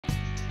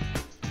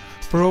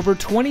For over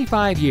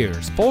 25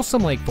 years,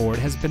 Folsom Blvd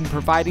has been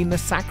providing the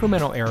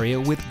Sacramento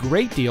area with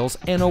great deals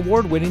and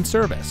award-winning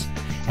service.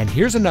 And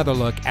here's another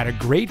look at a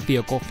great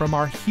vehicle from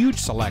our huge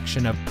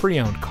selection of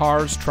pre-owned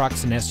cars,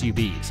 trucks, and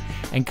SUVs,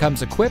 and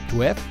comes equipped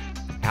with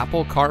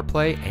Apple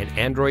CarPlay and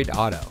Android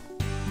Auto,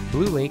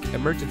 BlueLink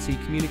emergency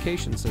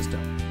communication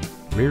system,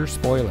 rear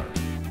spoiler,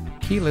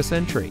 keyless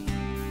entry,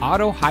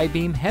 auto high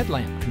beam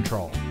headlamp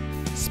control,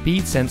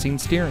 speed sensing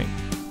steering,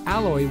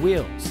 alloy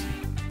wheels,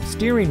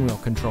 steering wheel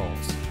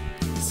controls,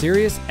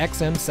 Sirius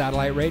XM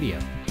satellite radio,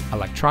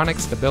 electronic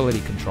stability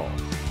control,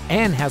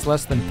 and has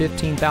less than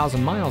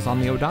 15,000 miles on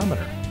the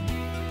odometer.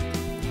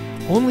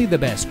 Only the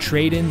best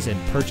trade-ins and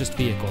purchased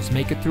vehicles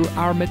make it through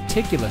our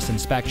meticulous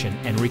inspection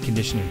and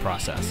reconditioning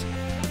process.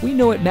 We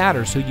know it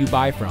matters who you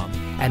buy from,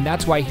 and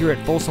that's why here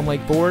at Folsom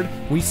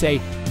Blvd we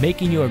say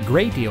making you a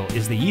great deal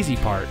is the easy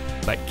part,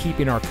 but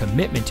keeping our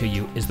commitment to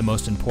you is the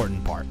most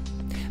important part.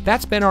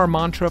 That's been our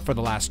mantra for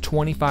the last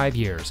 25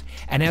 years,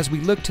 and as we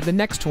look to the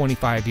next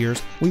 25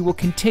 years, we will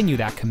continue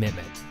that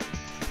commitment.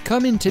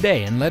 Come in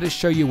today and let us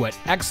show you what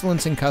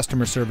excellence in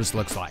customer service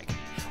looks like.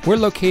 We're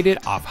located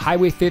off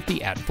Highway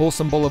 50 at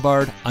Folsom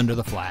Boulevard under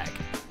the flag.